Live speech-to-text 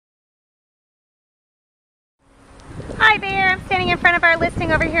front of our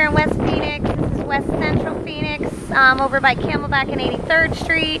listing over here in West Phoenix. This is West Central Phoenix, over by Camelback and 83rd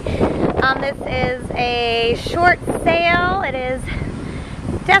Street. This is a short sale. It is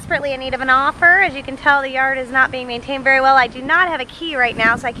desperately in need of an offer. As you can tell, the yard is not being maintained very well. I do not have a key right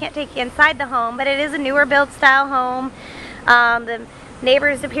now, so I can't take you inside the home, but it is a newer build style home. The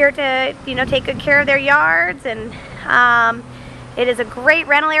neighbors appear to, take good care of their yards, and it is a great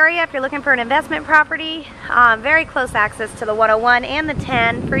rental area if you're looking for an investment property. Very close access to the 101 and the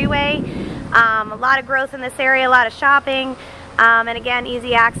 10 freeway. A lot of growth in this area, a lot of shopping, and again,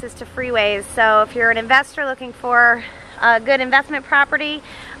 easy access to freeways. So if you're an investor looking for a good investment property,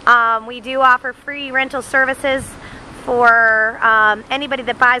 we do offer free rental services for anybody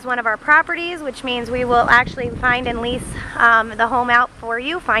that buys one of our properties, which means we will actually find and lease the home out for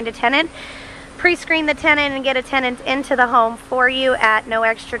you, find a tenant, pre-screen the tenant, and get a tenant into the home for you at no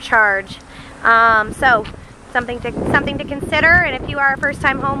extra charge. So something to consider. And if you are a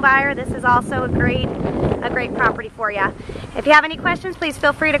first-time home buyer, this is also a great property for you. If you have any questions, please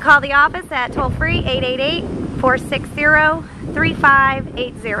feel free to call the office at toll-free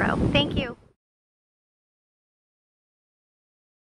 888-460-3580. Thank you.